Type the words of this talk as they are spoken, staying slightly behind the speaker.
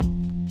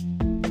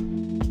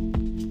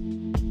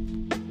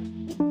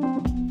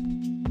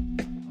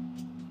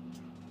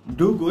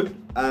Do good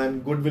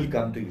and good will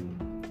come to you.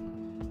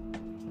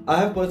 I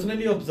have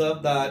personally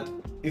observed that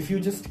if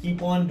you just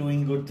keep on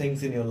doing good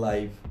things in your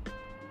life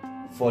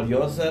for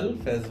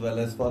yourself as well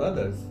as for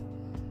others,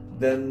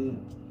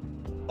 then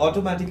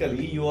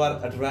automatically you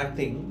are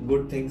attracting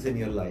good things in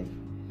your life.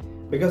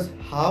 Because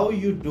how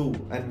you do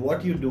and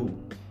what you do,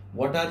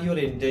 what are your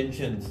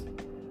intentions,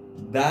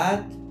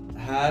 that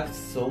has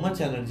so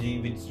much energy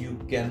which you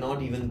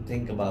cannot even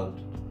think about.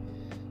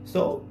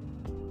 So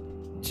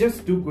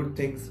just do good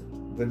things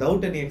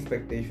without any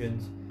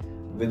expectations,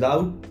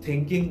 without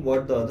thinking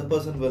what the other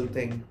person will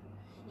think.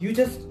 You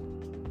just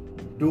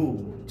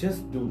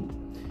do,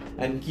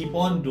 and keep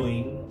on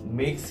doing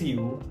makes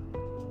you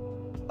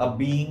a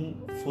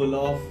being full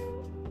of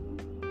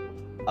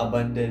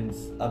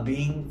abundance, a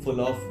being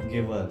full of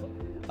giver,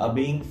 a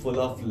being full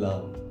of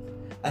love.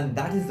 And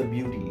that is the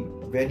beauty.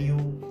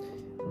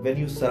 When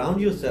you surround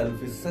yourself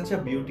with such a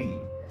beauty,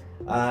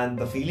 and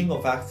the feeling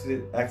of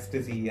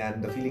ecstasy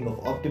and the feeling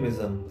of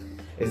optimism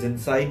is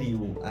inside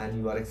you and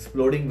you are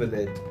exploding with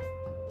it,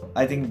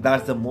 I think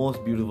that's the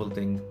most beautiful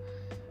thing.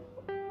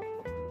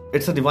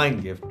 It's a divine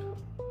gift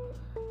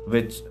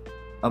which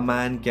a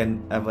man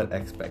can ever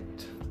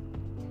expect.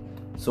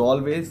 So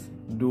always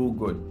do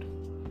good.